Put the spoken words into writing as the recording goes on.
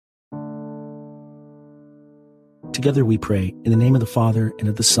Together we pray, in the name of the Father, and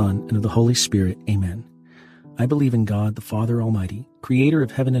of the Son, and of the Holy Spirit. Amen. I believe in God, the Father Almighty, creator of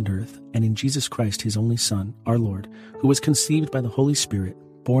heaven and earth, and in Jesus Christ, his only Son, our Lord, who was conceived by the Holy Spirit,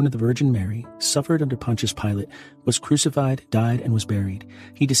 born of the Virgin Mary, suffered under Pontius Pilate, was crucified, died, and was buried.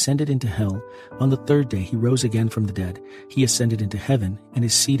 He descended into hell. On the third day he rose again from the dead. He ascended into heaven, and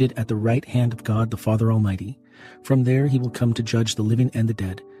is seated at the right hand of God, the Father Almighty. From there he will come to judge the living and the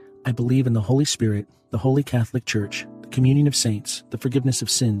dead. I believe in the Holy Spirit, the Holy Catholic Church, the communion of saints, the forgiveness of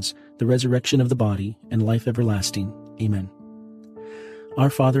sins, the resurrection of the body, and life everlasting. Amen. Our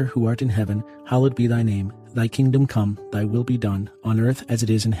Father, who art in heaven, hallowed be thy name. Thy kingdom come, thy will be done, on earth as it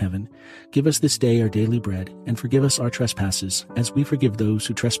is in heaven. Give us this day our daily bread, and forgive us our trespasses, as we forgive those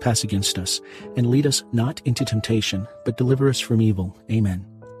who trespass against us. And lead us not into temptation, but deliver us from evil. Amen.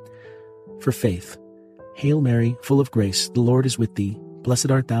 For faith. Hail Mary, full of grace, the Lord is with thee.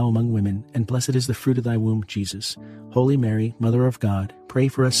 Blessed art thou among women, and blessed is the fruit of thy womb, Jesus. Holy Mary, Mother of God, pray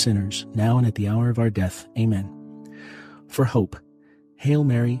for us sinners, now and at the hour of our death. Amen. For hope. Hail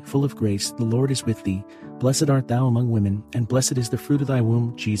Mary, full of grace, the Lord is with thee. Blessed art thou among women, and blessed is the fruit of thy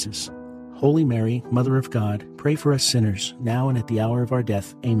womb, Jesus. Holy Mary, Mother of God, pray for us sinners, now and at the hour of our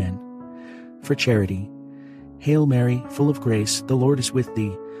death. Amen. For charity. Hail Mary, full of grace, the Lord is with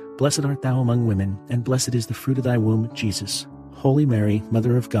thee. Blessed art thou among women, and blessed is the fruit of thy womb, Jesus. Holy Mary,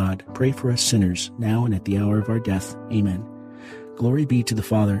 Mother of God, pray for us sinners, now and at the hour of our death. Amen. Glory be to the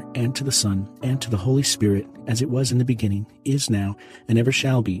Father, and to the Son, and to the Holy Spirit, as it was in the beginning, is now, and ever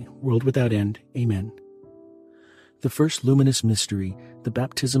shall be, world without end. Amen. The first luminous mystery, the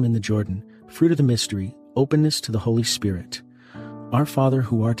baptism in the Jordan. Fruit of the mystery, openness to the Holy Spirit. Our Father,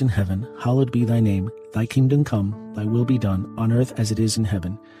 who art in heaven, hallowed be thy name. Thy kingdom come, thy will be done, on earth as it is in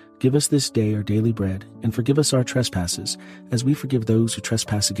heaven. Give us this day our daily bread, and forgive us our trespasses, as we forgive those who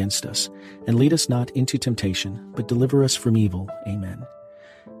trespass against us. And lead us not into temptation, but deliver us from evil. Amen.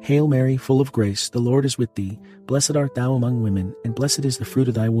 Hail Mary, full of grace, the Lord is with thee. Blessed art thou among women, and blessed is the fruit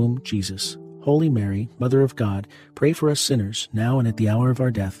of thy womb, Jesus. Holy Mary, Mother of God, pray for us sinners, now and at the hour of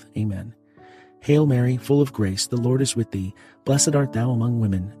our death. Amen. Hail Mary, full of grace, the Lord is with thee. Blessed art thou among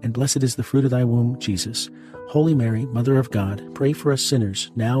women, and blessed is the fruit of thy womb, Jesus. Holy Mary, Mother of God, pray for us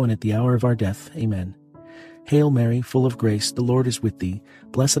sinners, now and at the hour of our death. Amen. Hail Mary, full of grace, the Lord is with thee.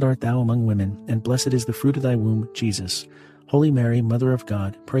 Blessed art thou among women, and blessed is the fruit of thy womb, Jesus. Holy Mary, Mother of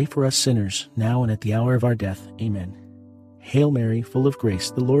God, pray for us sinners, now and at the hour of our death. Amen. Hail Mary, full of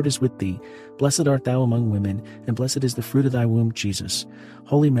grace, the Lord is with thee. Blessed art thou among women, and blessed is the fruit of thy womb, Jesus.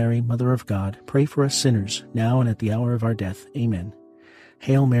 Holy Mary, Mother of God, pray for us sinners, now and at the hour of our death. Amen.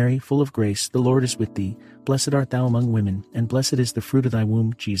 Hail Mary, full of grace, the Lord is with thee. Blessed art thou among women, and blessed is the fruit of thy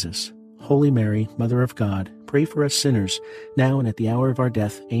womb, Jesus. Holy Mary, Mother of God, pray for us sinners, now and at the hour of our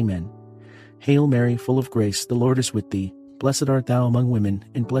death. Amen. Hail Mary, full of grace, the Lord is with thee. Blessed art thou among women,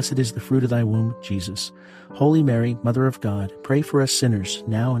 and blessed is the fruit of thy womb, Jesus. Holy Mary, Mother of God, pray for us sinners,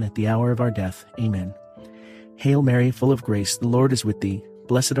 now and at the hour of our death. Amen. Hail Mary, full of grace, the Lord is with thee.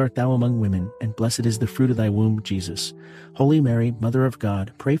 Blessed art thou among women, and blessed is the fruit of thy womb, Jesus. Holy Mary, Mother of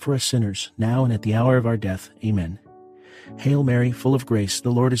God, pray for us sinners, now and at the hour of our death. Amen. Hail Mary, full of grace, the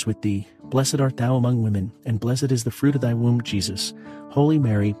Lord is with thee. Blessed art thou among women, and blessed is the fruit of thy womb, Jesus. Holy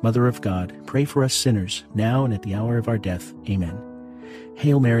Mary, Mother of God, pray for us sinners, now and at the hour of our death. Amen.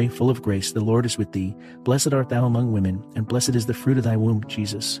 Hail Mary, full of grace, the Lord is with thee. Blessed art thou among women, and blessed is the fruit of thy womb,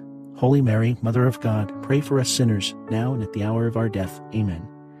 Jesus. Holy Mary, Mother of God, pray for us sinners, now and at the hour of our death. Amen.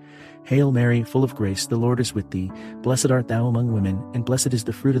 Hail Mary, full of grace, the Lord is with thee. Blessed art thou among women, and blessed is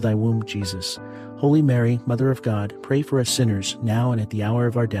the fruit of thy womb, Jesus. Holy Mary, Mother of God, pray for us sinners, now and at the hour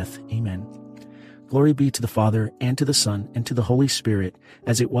of our death. Amen. Glory be to the Father, and to the Son, and to the Holy Spirit,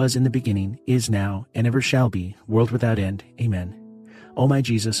 as it was in the beginning, is now, and ever shall be, world without end. Amen. O my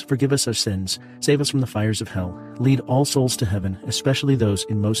Jesus, forgive us our sins, save us from the fires of hell, lead all souls to heaven, especially those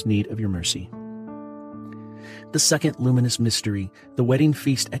in most need of your mercy. The second luminous mystery, the wedding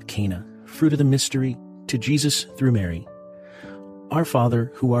feast at Cana. Fruit of the mystery, to Jesus through Mary. Our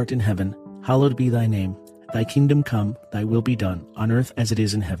Father, who art in heaven, hallowed be thy name. Thy kingdom come, thy will be done, on earth as it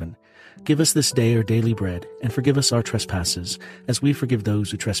is in heaven. Give us this day our daily bread, and forgive us our trespasses, as we forgive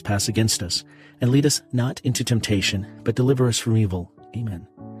those who trespass against us. And lead us not into temptation, but deliver us from evil. Amen.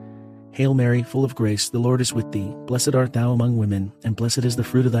 Hail Mary, full of grace, the Lord is with thee. Blessed art thou among women, and blessed is the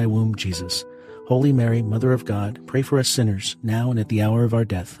fruit of thy womb, Jesus. Holy Mary, Mother of God, pray for us sinners, now and at the hour of our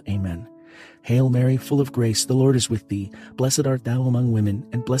death. Amen. Hail Mary, full of grace, the Lord is with thee. Blessed art thou among women,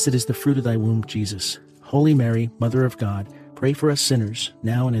 and blessed is the fruit of thy womb, Jesus. Holy Mary, Mother of God, pray for us sinners,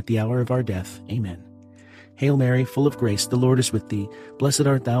 now and at the hour of our death. Amen. Hail Mary, full of grace, the Lord is with thee. Blessed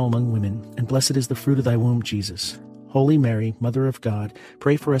art thou among women, and blessed is the fruit of thy womb, Jesus. Holy Mary, Mother of God,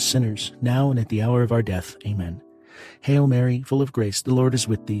 pray for us sinners, now and at the hour of our death. Amen. Hail Mary, full of grace, the Lord is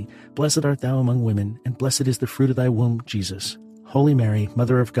with thee. Blessed art thou among women, and blessed is the fruit of thy womb, Jesus. Holy Mary,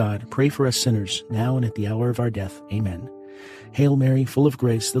 Mother of God, pray for us sinners, now and at the hour of our death. Amen. Hail Mary, full of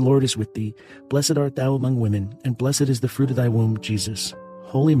grace, the Lord is with thee. Blessed art thou among women, and blessed is the fruit of thy womb, Jesus.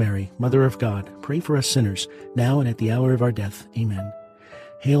 Holy Mary, Mother of God, pray for us sinners, now and at the hour of our death. Amen.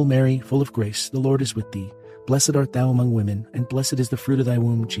 Hail Mary, full of grace, the Lord is with thee. Blessed art thou among women, and blessed is the fruit of thy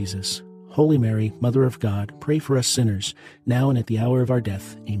womb, Jesus. Holy Mary, Mother of God, pray for us sinners, now and at the hour of our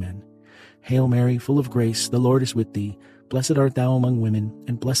death. Amen. Hail Mary, full of grace, the Lord is with thee. Blessed art thou among women,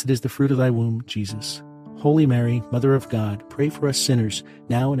 and blessed is the fruit of thy womb, Jesus. Holy Mary, Mother of God, pray for us sinners,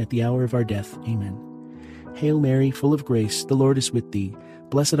 now and at the hour of our death. Amen. Hail Mary, full of grace, the Lord is with thee.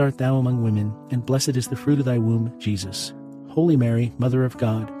 Blessed art thou among women, and blessed is the fruit of thy womb, Jesus. Holy Mary, Mother of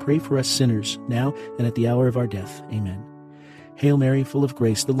God, pray for us sinners, now and at the hour of our death. Amen. Hail Mary, full of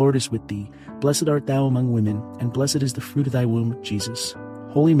grace, the Lord is with thee. Blessed art thou among women, and blessed is the fruit of thy womb, Jesus.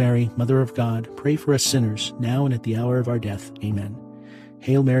 Holy Mary, Mother of God, pray for us sinners, now and at the hour of our death. Amen.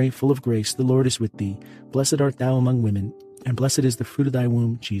 Hail Mary, full of grace, the Lord is with thee. Blessed art thou among women, and blessed is the fruit of thy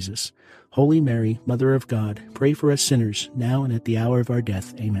womb, Jesus. Holy Mary, Mother of God, pray for us sinners, now and at the hour of our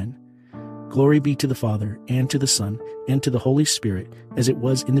death. Amen. Glory be to the Father, and to the Son, and to the Holy Spirit, as it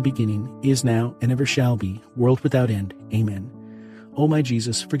was in the beginning, is now, and ever shall be, world without end. Amen. O my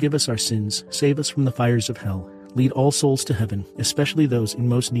Jesus, forgive us our sins, save us from the fires of hell, lead all souls to heaven, especially those in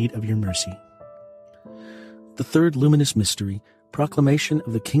most need of your mercy. The third luminous mystery, proclamation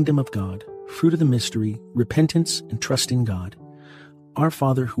of the kingdom of God. Fruit of the mystery, repentance and trust in God. Our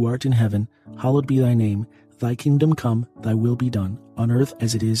Father who art in heaven, hallowed be thy name. Thy kingdom come, thy will be done, on earth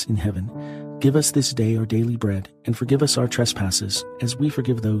as it is in heaven. Give us this day our daily bread, and forgive us our trespasses, as we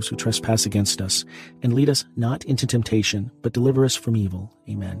forgive those who trespass against us. And lead us not into temptation, but deliver us from evil.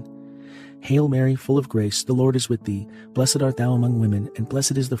 Amen. Hail Mary, full of grace, the Lord is with thee. Blessed art thou among women, and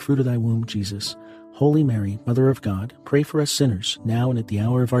blessed is the fruit of thy womb, Jesus. Holy Mary, Mother of God, pray for us sinners, now and at the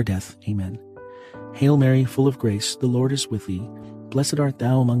hour of our death. Amen. Hail Mary, full of grace, the Lord is with thee. Blessed art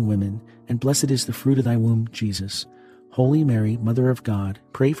thou among women, and blessed is the fruit of thy womb, Jesus. Holy Mary, Mother of God,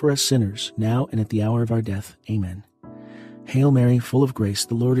 pray for us sinners, now and at the hour of our death. Amen. Hail Mary, full of grace,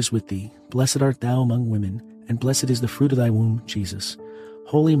 the Lord is with thee. Blessed art thou among women, and blessed is the fruit of thy womb, Jesus.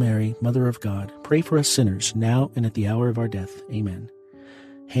 Holy Mary, Mother of God, pray for us sinners, now and at the hour of our death. Amen.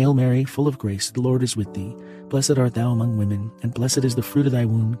 Hail Mary, full of grace, the Lord is with thee. Blessed art thou among women, and blessed is the fruit of thy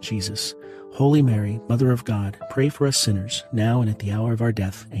womb, Jesus. Holy Mary, Mother of God, pray for us sinners, now and at the hour of our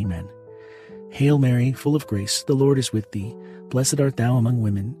death. Amen. Hail Mary, full of grace, the Lord is with thee. Blessed art thou among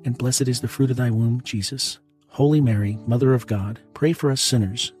women, and blessed is the fruit of thy womb, Jesus. Holy Mary, Mother of God, pray for us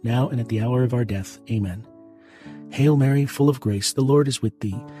sinners, now and at the hour of our death. Amen. Hail Mary, full of grace, the Lord is with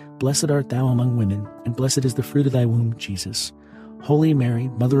thee. Blessed art thou among women, and blessed is the fruit of thy womb, Jesus. Holy Mary,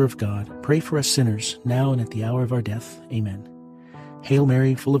 Mother of God, pray for us sinners, now and at the hour of our death. Amen. Hail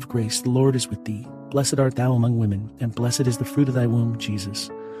Mary, full of grace, the Lord is with thee. Blessed art thou among women, and blessed is the fruit of thy womb, Jesus.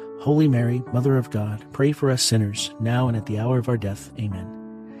 Holy Mary, Mother of God, pray for us sinners, now and at the hour of our death. Amen.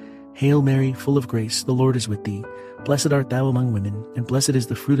 Hail Mary, full of grace, the Lord is with thee. Blessed art thou among women, and blessed is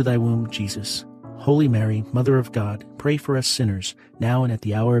the fruit of thy womb, Jesus. Holy Mary, Mother of God, pray for us sinners, now and at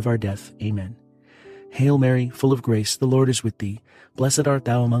the hour of our death. Amen. Hail Mary, full of grace, the Lord is with thee. Blessed art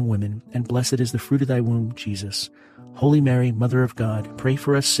thou among women, and blessed is the fruit of thy womb, Jesus. Holy Mary, Mother of God, pray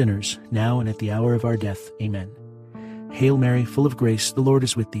for us sinners, now and at the hour of our death. Amen. Hail Mary, full of grace, the Lord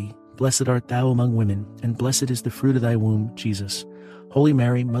is with thee. Blessed art thou among women, and blessed is the fruit of thy womb, Jesus. Holy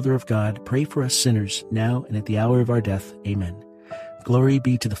Mary, Mother of God, pray for us sinners, now and at the hour of our death. Amen. Glory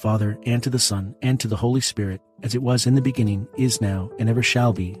be to the Father, and to the Son, and to the Holy Spirit, as it was in the beginning, is now, and ever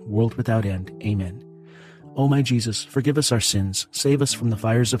shall be, world without end. Amen. O my Jesus, forgive us our sins, save us from the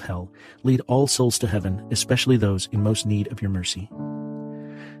fires of hell, lead all souls to heaven, especially those in most need of your mercy.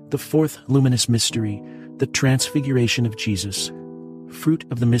 The fourth luminous mystery, the transfiguration of Jesus. Fruit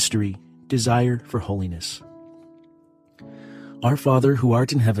of the mystery, desire for holiness. Our Father, who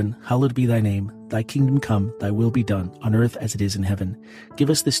art in heaven, hallowed be thy name. Thy kingdom come, thy will be done, on earth as it is in heaven.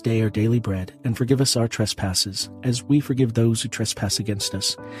 Give us this day our daily bread, and forgive us our trespasses, as we forgive those who trespass against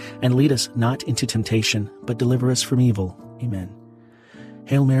us. And lead us not into temptation, but deliver us from evil. Amen.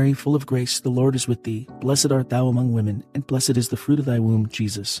 Hail Mary, full of grace, the Lord is with thee. Blessed art thou among women, and blessed is the fruit of thy womb,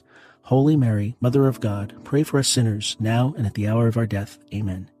 Jesus. Holy Mary, Mother of God, pray for us sinners, now and at the hour of our death.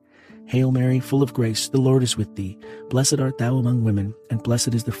 Amen. Hail Mary, full of grace, the Lord is with thee. Blessed art thou among women, and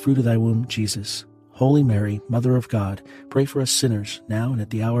blessed is the fruit of thy womb, Jesus. Holy Mary, Mother of God, pray for us sinners, now and at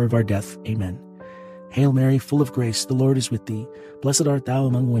the hour of our death. Amen. Hail Mary, full of grace, the Lord is with thee. Blessed art thou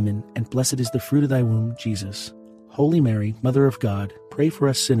among women, and blessed is the fruit of thy womb, Jesus. Holy Mary, Mother of God, pray for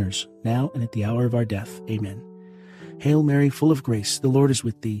us sinners, now and at the hour of our death. Amen. Hail Mary, full of grace, the Lord is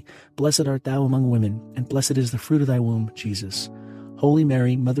with thee. Blessed art thou among women, and blessed is the fruit of thy womb, Jesus. Holy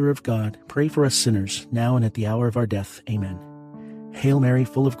Mary, Mother of God, pray for us sinners, now and at the hour of our death. Amen. Hail Mary,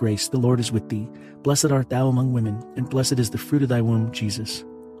 full of grace, the Lord is with thee. Blessed art thou among women, and blessed is the fruit of thy womb, Jesus.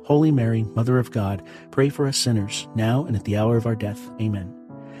 Holy Mary, Mother of God, pray for us sinners, now and at the hour of our death. Amen.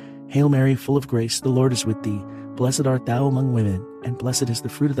 Hail Mary, full of grace, the Lord is with thee. Blessed art thou among women, and blessed is the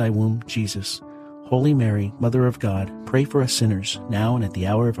fruit of thy womb, Jesus. Holy Mary, Mother of God, pray for us sinners, now and at the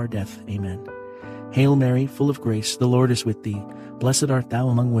hour of our death. Amen. Hail Mary, full of grace, the Lord is with thee. Blessed art thou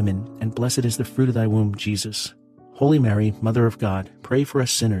among women, and blessed is the fruit of thy womb, Jesus. Holy Mary, Mother of God, pray for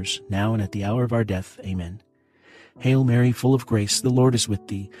us sinners, now and at the hour of our death. Amen. Hail Mary, full of grace, the Lord is with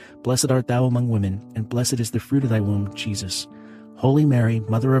thee. Blessed art thou among women, and blessed is the fruit of thy womb, Jesus. Holy Mary,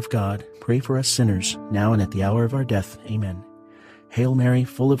 Mother of God, pray for us sinners, now and at the hour of our death. Amen. Hail Mary,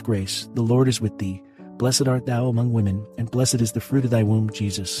 full of grace, the Lord is with thee. Blessed art thou among women, and blessed is the fruit of thy womb,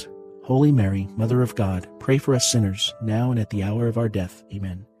 Jesus. Holy Mary, Mother of God, pray for us sinners, now and at the hour of our death.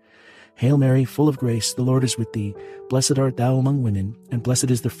 Amen. Hail Mary, full of grace, the Lord is with thee. Blessed art thou among women, and blessed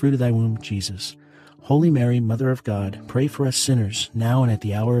is the fruit of thy womb, Jesus. Holy Mary, Mother of God, pray for us sinners, now and at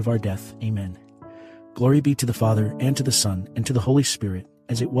the hour of our death. Amen. Glory be to the Father, and to the Son, and to the Holy Spirit,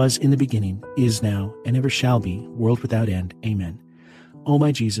 as it was in the beginning, is now, and ever shall be, world without end. Amen. O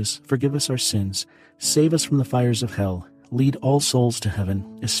my Jesus, forgive us our sins, save us from the fires of hell, lead all souls to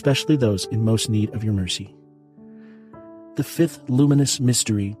heaven, especially those in most need of your mercy. The fifth luminous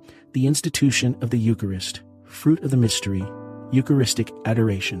mystery, the institution of the Eucharist, fruit of the mystery, Eucharistic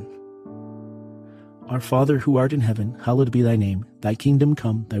adoration. Our Father, who art in heaven, hallowed be thy name. Thy kingdom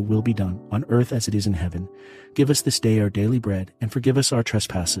come, thy will be done, on earth as it is in heaven. Give us this day our daily bread, and forgive us our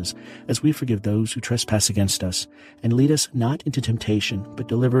trespasses, as we forgive those who trespass against us. And lead us not into temptation, but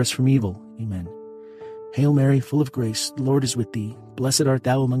deliver us from evil. Amen. Hail Mary, full of grace, the Lord is with thee. Blessed art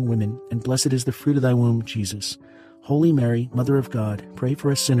thou among women, and blessed is the fruit of thy womb, Jesus. Holy Mary, Mother of God, pray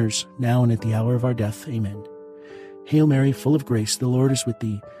for us sinners, now and at the hour of our death. Amen. Hail Mary, full of grace, the Lord is with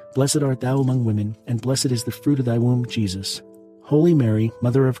thee. Blessed art thou among women, and blessed is the fruit of thy womb, Jesus. Holy Mary,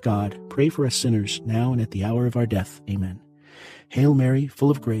 Mother of God, pray for us sinners, now and at the hour of our death. Amen. Hail Mary,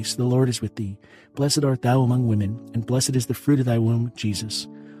 full of grace, the Lord is with thee. Blessed art thou among women, and blessed is the fruit of thy womb, Jesus.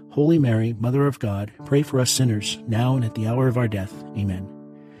 Holy Mary, Mother of God, pray for us sinners, now and at the hour of our death. Amen.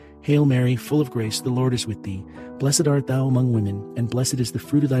 Hail Mary, full of grace, the Lord is with thee. Blessed art thou among women, and blessed is the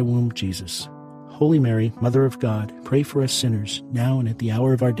fruit of thy womb, Jesus. Holy Mary, Mother of God, pray for us sinners, now and at the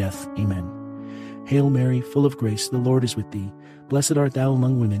hour of our death. Amen. Hail Mary, full of grace, the Lord is with thee. Blessed art thou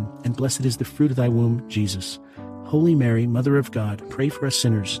among women, and blessed is the fruit of thy womb, Jesus. Holy Mary, Mother of God, pray for us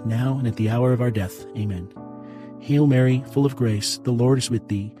sinners, now and at the hour of our death. Amen. Hail Mary, full of grace, the Lord is with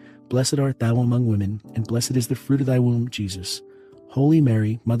thee. Blessed art thou among women, and blessed is the fruit of thy womb, Jesus. Holy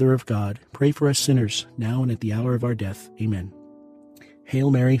Mary, Mother of God, pray for us sinners, now and at the hour of our death. Amen. Hail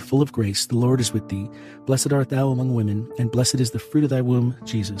Mary, full of grace, the Lord is with thee. Blessed art thou among women, and blessed is the fruit of thy womb,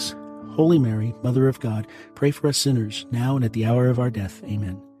 Jesus. Holy Mary, Mother of God, pray for us sinners, now and at the hour of our death.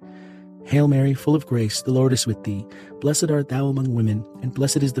 Amen. Hail Mary, full of grace, the Lord is with thee. Blessed art thou among women, and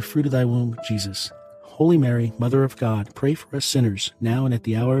blessed is the fruit of thy womb, Jesus. Holy Mary, Mother of God, pray for us sinners, now and at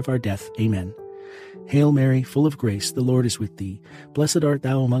the hour of our death. Amen. Hail Mary, full of grace, the Lord is with thee. Blessed art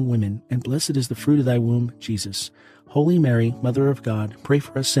thou among women, and blessed is the fruit of thy womb, Jesus. Holy Mary, Mother of God, pray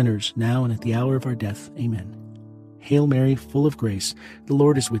for us sinners, now and at the hour of our death. Amen. Hail Mary, full of grace, the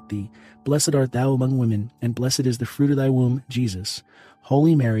Lord is with thee. Blessed art thou among women, and blessed is the fruit of thy womb, Jesus.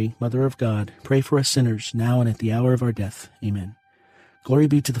 Holy Mary, Mother of God, pray for us sinners, now and at the hour of our death. Amen. Glory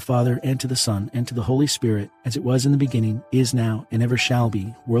be to the Father, and to the Son, and to the Holy Spirit, as it was in the beginning, is now, and ever shall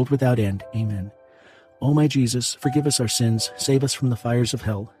be, world without end. Amen. O my Jesus, forgive us our sins, save us from the fires of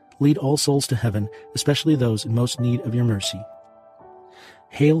hell, lead all souls to heaven, especially those in most need of your mercy.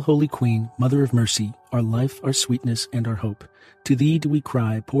 Hail, Holy Queen, Mother of Mercy, our life, our sweetness, and our hope. To thee do we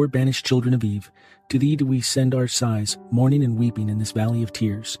cry, poor banished children of Eve. To thee do we send our sighs, mourning and weeping in this valley of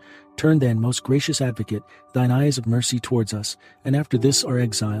tears. Turn then, most gracious Advocate, thine eyes of mercy towards us, and after this our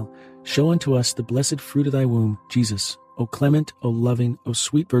exile, show unto us the blessed fruit of thy womb, Jesus. O clement, O loving, O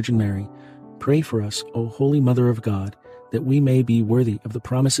sweet Virgin Mary, pray for us, O Holy Mother of God, that we may be worthy of the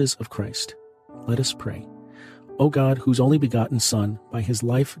promises of Christ. Let us pray. O God, whose only begotten Son, by his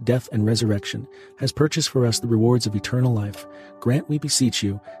life, death, and resurrection, has purchased for us the rewards of eternal life, grant, we beseech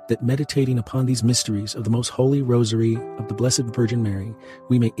you, that meditating upon these mysteries of the most holy Rosary of the Blessed Virgin Mary,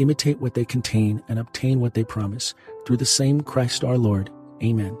 we may imitate what they contain and obtain what they promise, through the same Christ our Lord.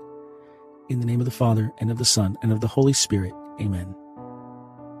 Amen. In the name of the Father, and of the Son, and of the Holy Spirit. Amen.